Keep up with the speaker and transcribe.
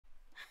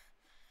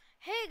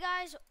Hey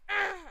guys,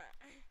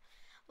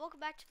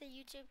 welcome back to the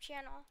YouTube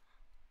channel.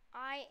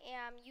 I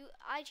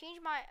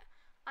changed my.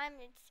 I'm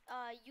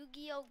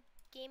Yu-Gi-Oh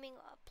Gaming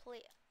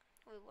Play.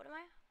 Wait, what am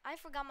I? I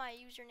forgot my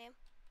username.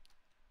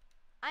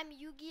 I'm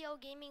Yu-Gi-Oh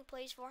Gaming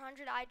Plays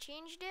 400. I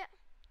changed it.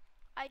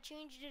 I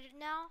changed it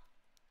now.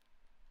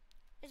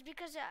 It's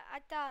because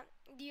I thought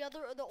the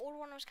old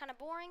one was kind of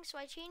boring, so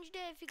I changed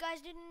it. If you guys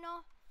didn't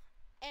know.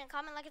 And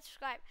comment, like, and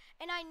subscribe.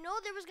 And I know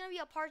there was gonna be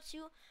a part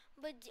 2,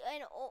 but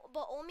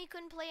Omi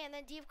couldn't play, and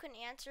then Deep couldn't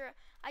answer.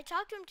 I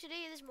talked to him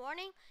today this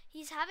morning. He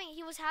was having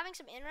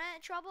some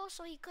internet trouble,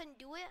 so he couldn't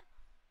do it.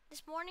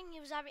 This morning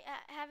he was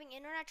having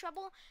internet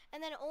trouble,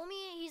 and then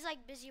Omi, he's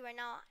like busy right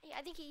now.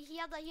 I think he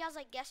has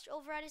like guests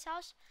over at his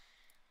house.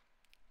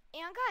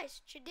 And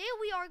guys, today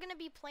we are gonna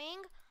be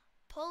playing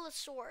Pull a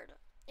Sword.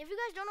 If you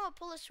guys don't know what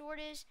Pull a Sword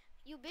is,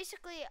 you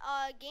basically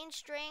gain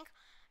strength.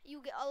 You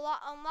get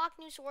unlock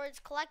new swords,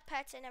 collect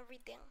pets, and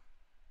everything.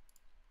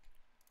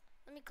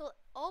 Let me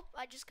oh,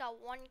 I just got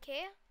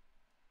 1K.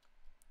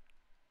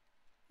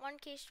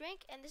 1K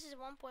strength, and this is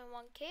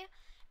 1.1K.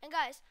 And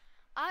guys,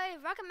 I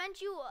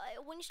recommend you,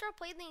 when you start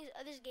playing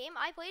this game,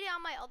 I played it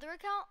on my other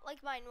account,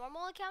 like my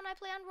normal account I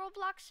play on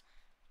Roblox.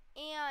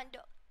 And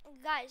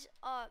guys,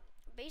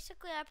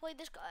 basically I played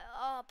this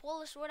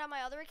Pull a Sword on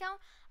my other account.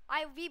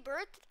 I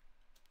rebirthed.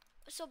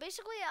 So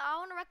basically, I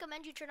want to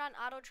recommend you turn on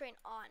auto train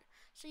on,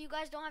 so you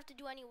guys don't have to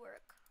do any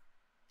work.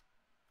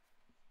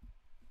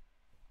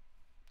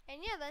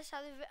 And yeah, that's how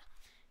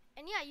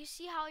and yeah, you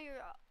see how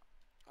you're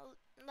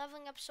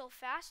leveling up so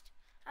fast.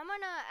 I'm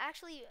gonna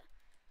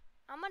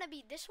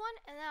beat this one,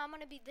 and then I'm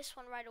gonna beat this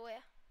one right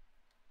away.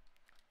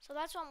 So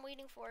that's what I'm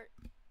waiting for.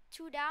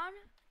 2 down,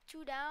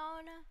 2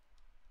 down,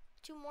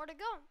 2 more to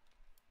go.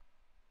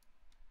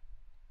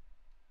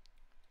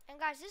 And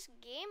guys, this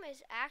game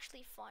is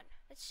actually fun.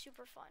 It's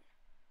super fun.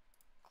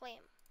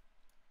 Claim.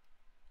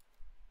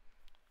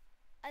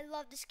 I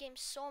love this game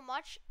so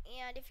much,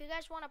 and if you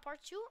guys want a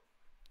part 2,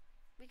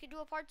 we could do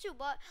a part 2.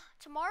 But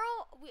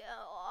tomorrow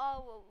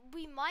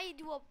we might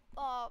do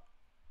a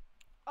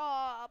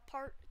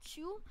part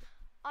 2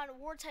 on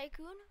War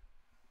Tycoon.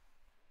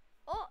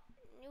 Oh,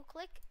 new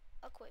click,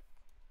 equip.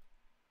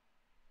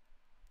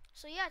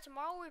 So yeah,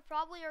 tomorrow we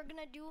probably are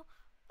gonna do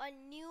a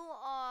new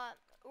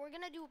we're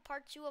gonna do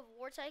part 2 of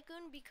War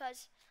Tycoon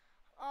because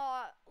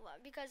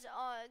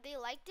they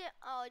liked it.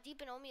 Deep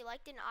and Omi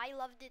liked it, and I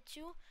loved it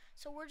too.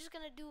 So we're just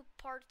gonna do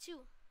part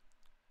 2.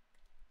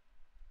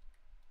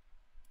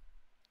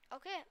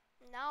 Okay,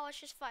 now let's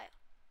just fight.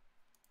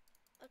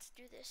 Let's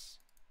do this.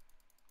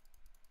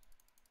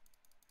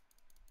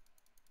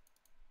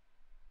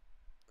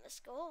 Let's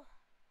go.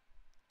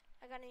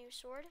 I got a new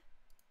sword.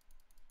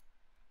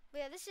 But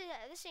yeah, this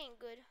ain't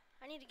good.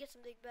 I need to get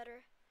something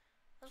better.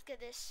 Let's get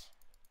this.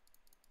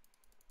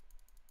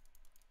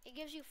 It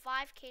gives you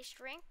 5K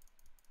strength,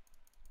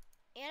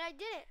 and I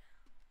did it,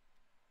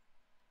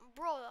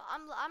 bro.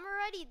 I'm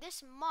already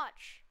this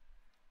much.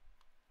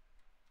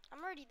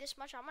 I'm gonna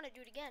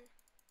do it again,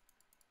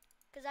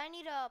 cause I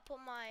need to put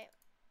my.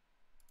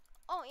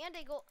 Oh, and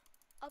they go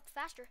up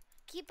faster.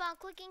 Keep on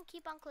clicking.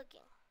 Keep on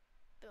clicking.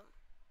 Boom.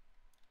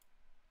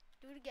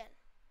 Do it again.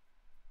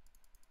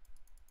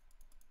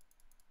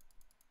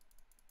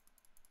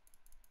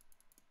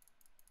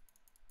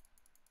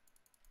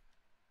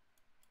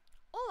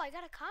 Oh, I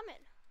got a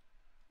comment.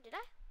 Did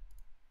I?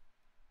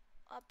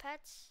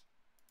 Pets.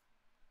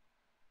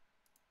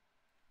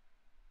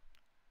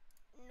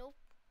 Nope.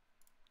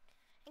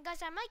 And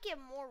guys, I might get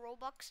more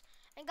Robux.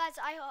 And guys,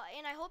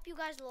 I hope you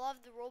guys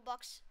love the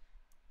Robux.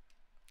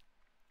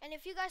 And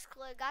if you guys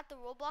got the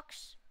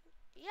Robux,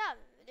 yeah,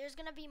 there's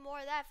gonna be more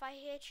of that if I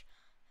hit.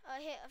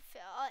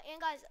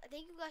 And guys,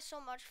 thank you guys so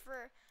much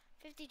for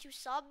 52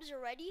 subs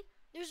already.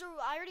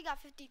 I already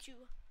got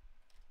 52.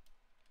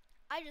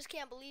 I just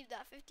can't believe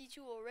that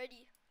 52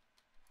 already.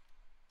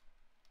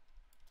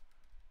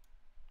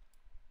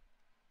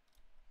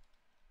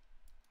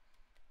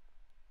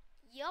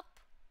 Yup.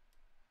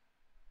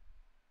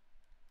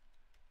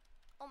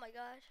 Oh my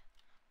gosh.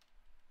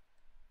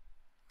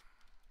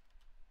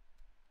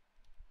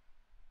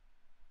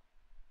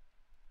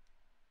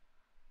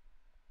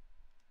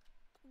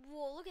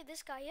 Whoa, look at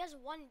this guy. He has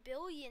 1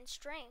 billion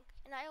strength.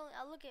 And I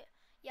look at,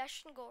 yeah, I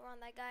shouldn't go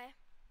around that guy.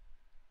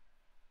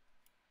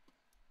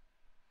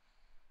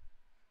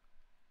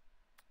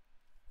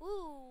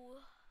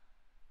 Ooh.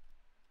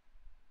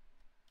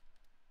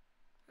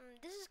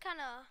 This is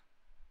kind of.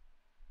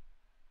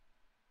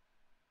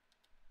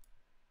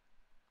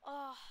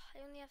 Oh, I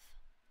only have.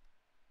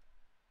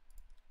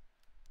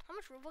 How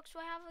much Robux do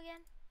I have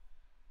again?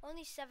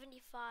 Only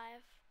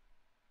 75.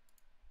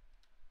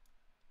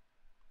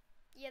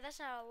 Yeah, that's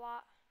not a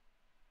lot.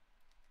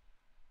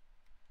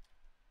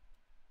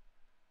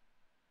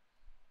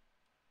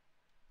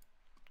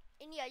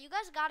 And yeah, you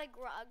guys gotta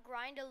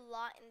grind a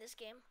lot in this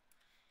game.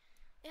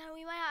 Yeah,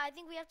 I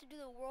think we have to do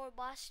the world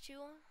boss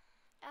too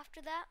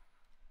after that.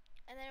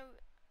 And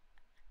then,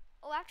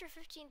 oh, after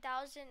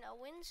 15,000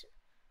 wins,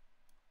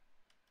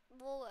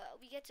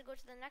 we get to go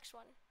to the next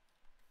one.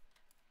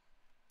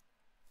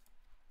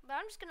 But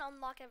I'm just gonna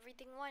unlock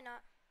everything. Why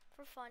not?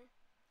 For fun.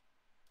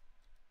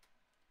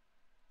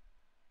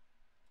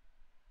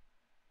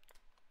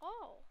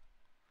 Oh.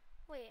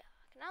 Wait.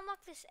 Can I unlock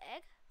this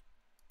egg?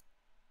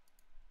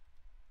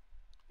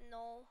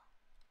 No.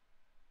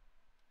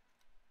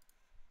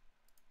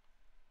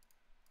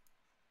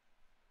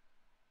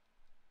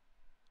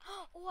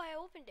 Oh, I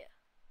opened it.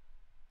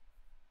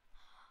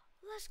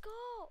 Let's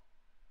go.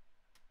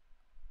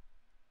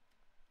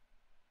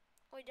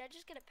 Wait, did I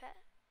just get a pet?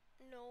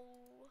 No.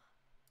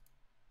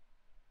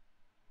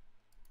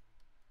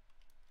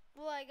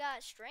 Well, I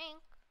got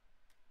strength.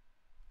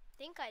 I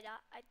think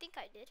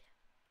I did.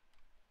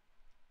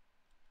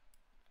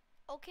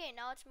 Okay,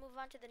 now let's move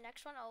on to the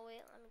next one. Oh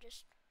wait, let me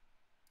just.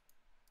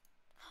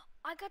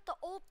 I got the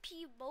OP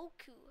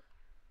Boku.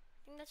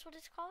 I think that's what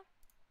it's called.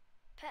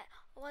 Pet.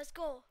 Let's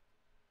go.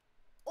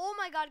 Oh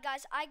my god,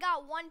 guys, I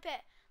got one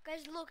pet.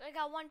 Guys, look, I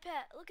got one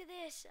pet. Look at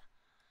this.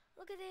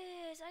 Look at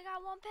this. I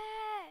got one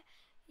pet.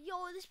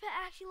 Yo, this pet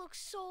actually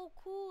looks so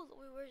cool.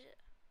 Wait, where is it?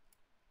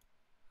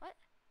 What?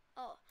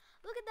 Oh,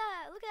 look at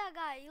that. Look at that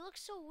guy. He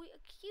looks so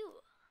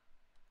cute.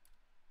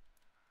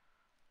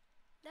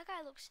 That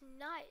guy looks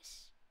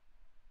nice.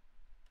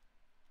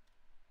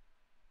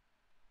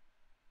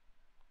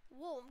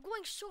 Whoa, I'm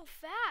going so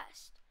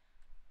fast.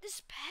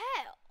 This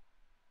pet.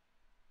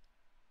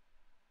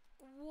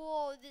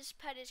 Whoa, this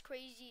pet is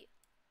crazy.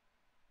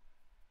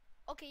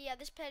 Okay, yeah,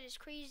 this pet is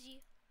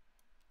crazy.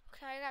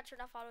 Okay, I gotta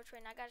turn off auto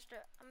train. I'm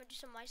gonna do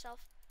some myself.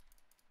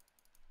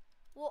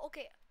 Well,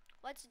 okay,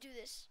 let's do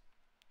this.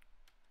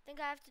 I think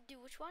I have to do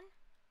which one?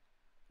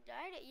 Yeah,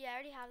 I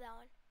already have that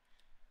one.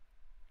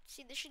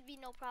 See, this should be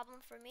no problem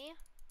for me.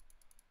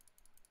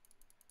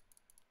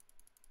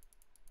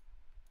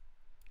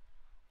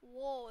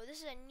 Whoa, this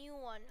is a new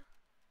one.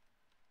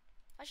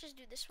 Let's just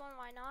do this one,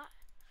 why not?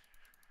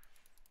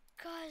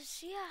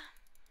 Cause, yeah.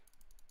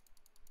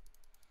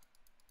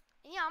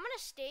 Yeah, I'm gonna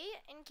stay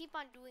and keep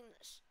on doing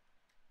this.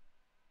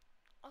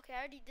 Okay, I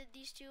already did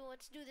these two.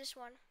 Let's do this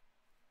one.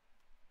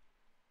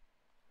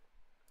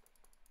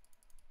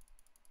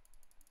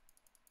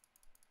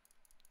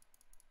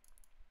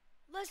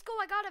 Let's go,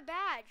 I got a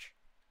badge.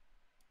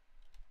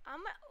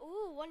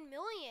 Ooh, 1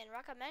 million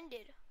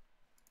recommended.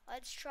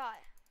 Let's try.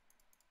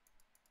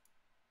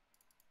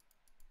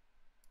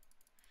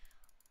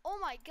 Oh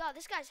my god,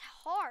 this guy's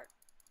hard.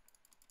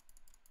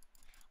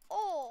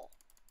 Oh.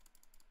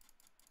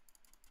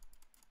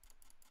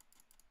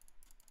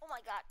 Oh my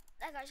god,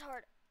 that guy's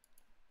hard.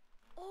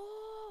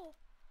 Oh.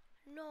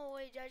 No,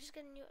 wait, did I just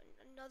get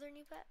another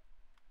new pet?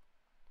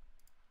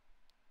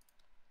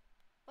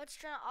 Let's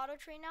try auto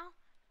train now.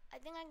 I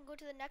think I can go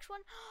to the next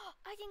one.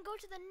 I can go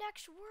to the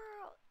next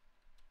world.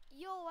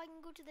 Yo, I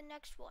can go to the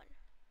next one.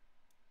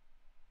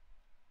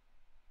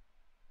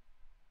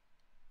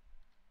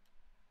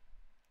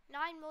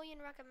 $9 million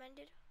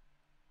recommended.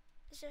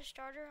 Is there a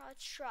starter?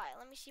 Let's try.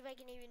 Let me see if I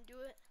can even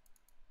do it.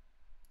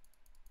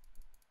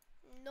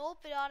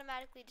 Nope, it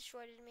automatically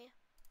destroyed me.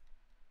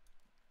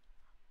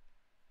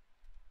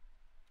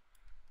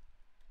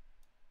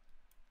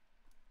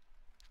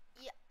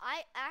 Yeah,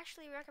 I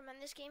actually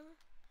recommend this game.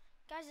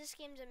 Guys, this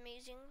game's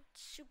amazing.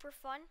 It's super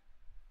fun.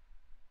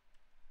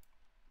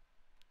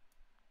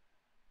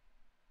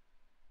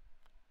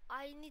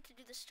 I need to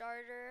do the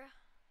starter.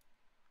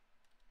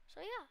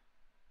 So yeah.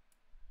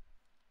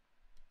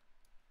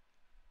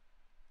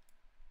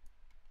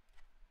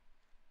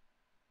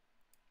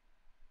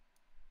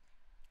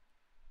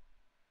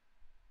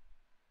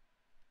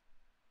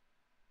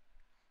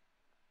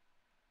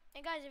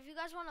 And guys, if you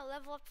guys want to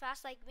level up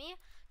fast like me,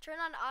 turn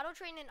on auto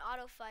train and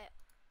auto fight.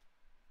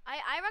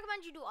 I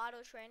recommend you do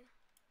auto train.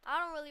 I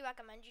don't really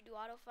recommend you do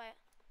auto fight.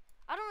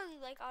 I don't really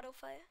like auto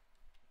fight.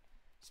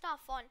 It's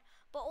not fun.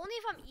 But only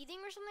if I'm eating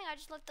or something, I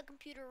just let the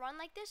computer run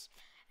like this,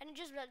 and it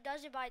just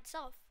does it by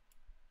itself.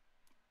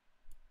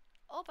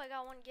 Oh, I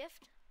got one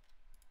gift.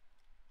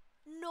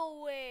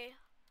 No way.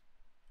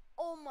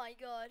 Oh my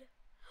god.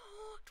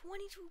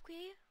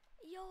 22k?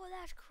 Yo,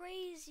 that's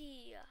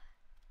crazy.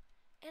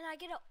 And I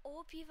get an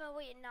OP if I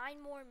wait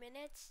 9 more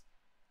minutes.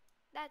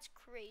 That's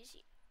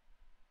crazy.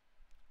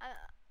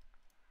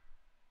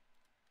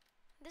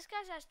 This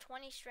guy has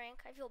 20 strength.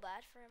 I feel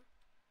bad for him.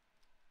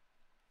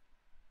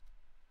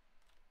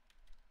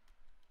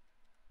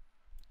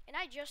 And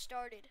I just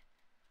started.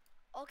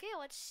 Okay,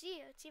 let's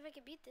see. Let's see if I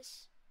can beat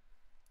this.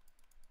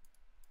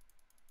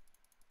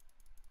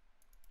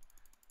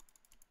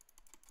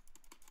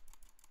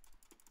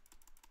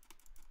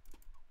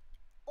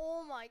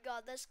 Oh my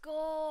god, let's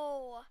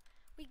go.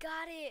 We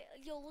got it.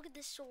 Yo, look at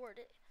this sword.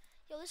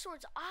 Yo, this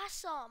sword's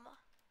awesome.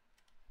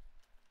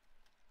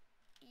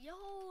 Yo,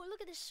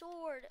 look at this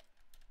sword.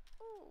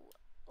 Ooh.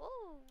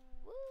 Ooh.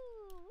 Ooh.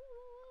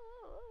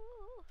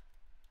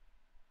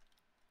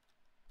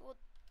 Well,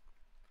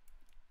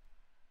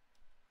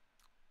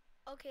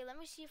 okay, let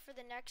me see for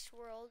the next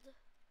world.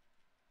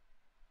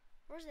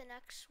 Where's the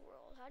next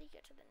world? How do you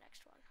get to the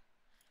next one?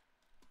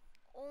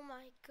 Oh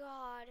my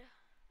god.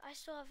 I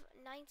still have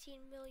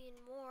 19 million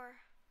more.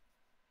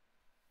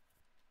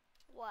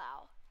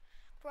 Wow.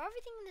 Bro,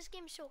 everything in this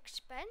game is so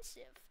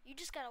expensive. You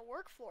just gotta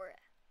work for it.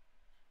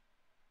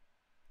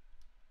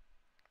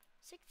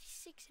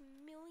 66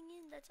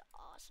 million? That's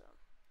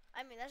awesome.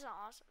 I mean, that's not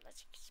awesome.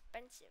 That's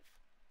expensive.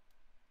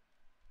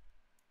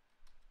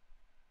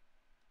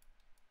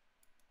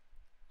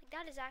 Like,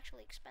 that is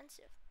actually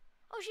expensive.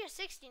 Oh, she has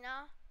 60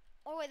 now.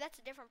 Oh, wait, that's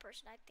a different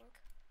person, I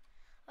think.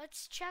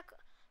 Let's check.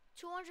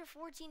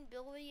 214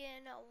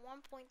 billion,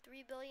 1.3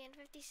 billion,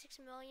 56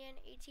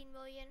 million, 18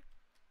 million.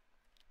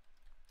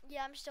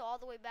 Yeah, I'm still all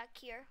the way back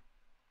here.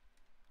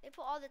 They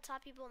put all the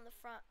top people in the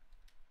front.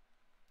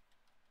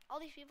 All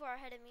these people are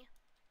ahead of me.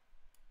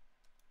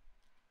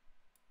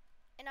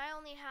 And I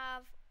only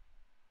have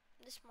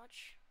this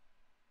much.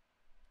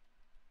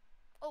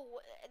 Oh,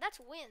 that's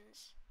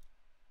wins.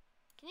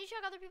 Can you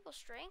check other people's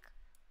strength?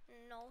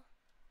 No.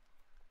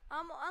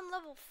 I'm on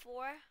level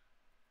 4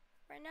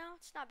 right now.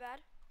 It's not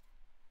bad.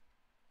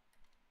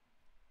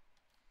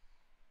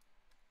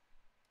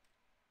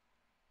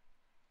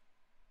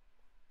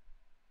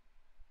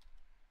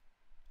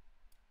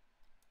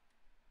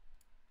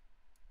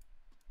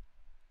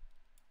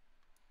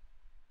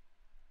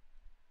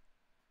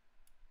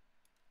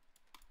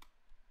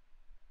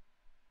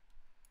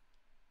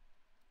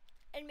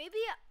 And maybe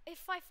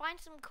if I find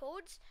some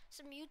codes,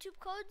 some YouTube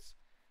codes,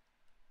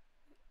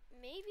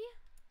 maybe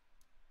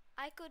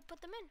I could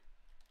put them in.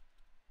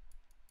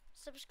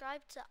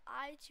 Subscribe to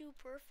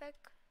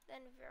i2perfect,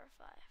 then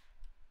verify.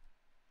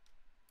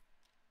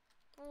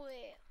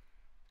 Wait.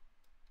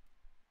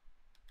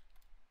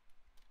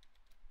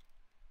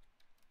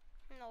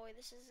 No way,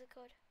 this is the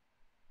code.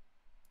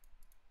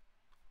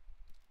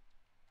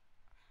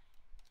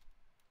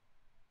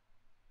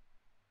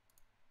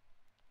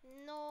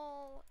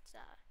 No, it's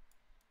not.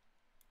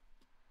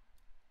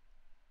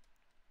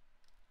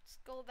 Let's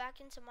go back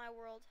into my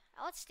world.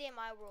 Let's stay in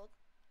my world.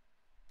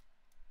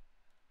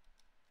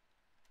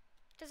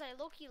 Because I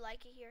low-key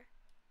like it here.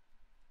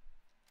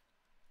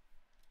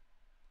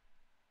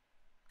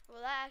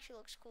 Well, that actually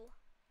looks cool.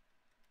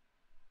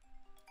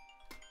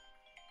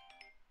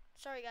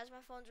 Sorry guys,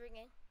 my phone's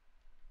ringing.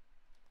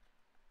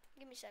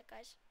 Give me a sec,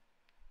 guys.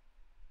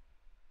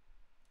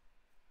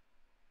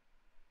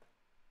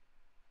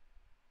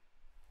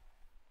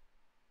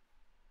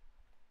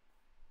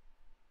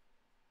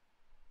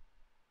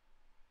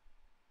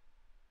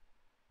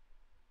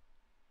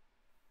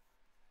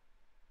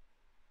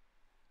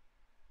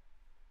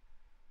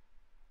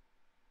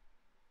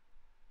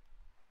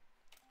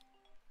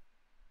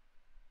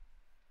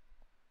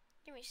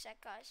 Give me a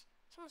sec, guys.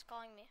 Someone's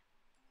calling me.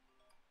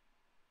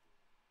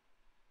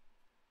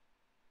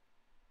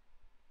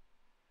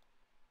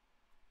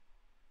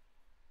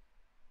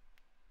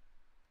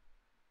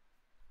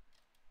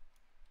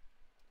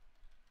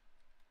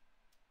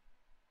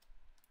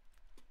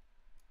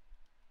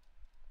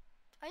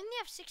 I only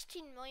have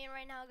 16 million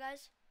right now,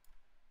 guys.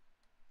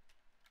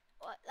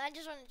 What? I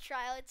just want to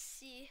try. Let's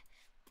see.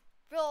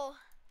 Bro.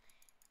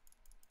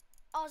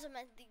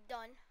 Automatically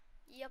done.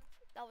 Yep,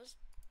 that was.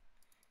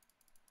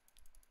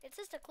 It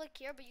says to click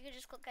here, but you can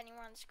just click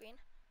anywhere on the screen.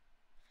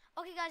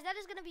 Okay, guys, that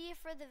is going to be it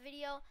for the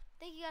video.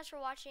 Thank you guys for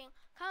watching.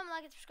 Comment,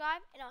 like, and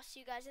subscribe, and I'll see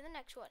you guys in the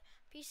next one.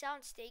 Peace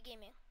out and stay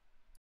gaming.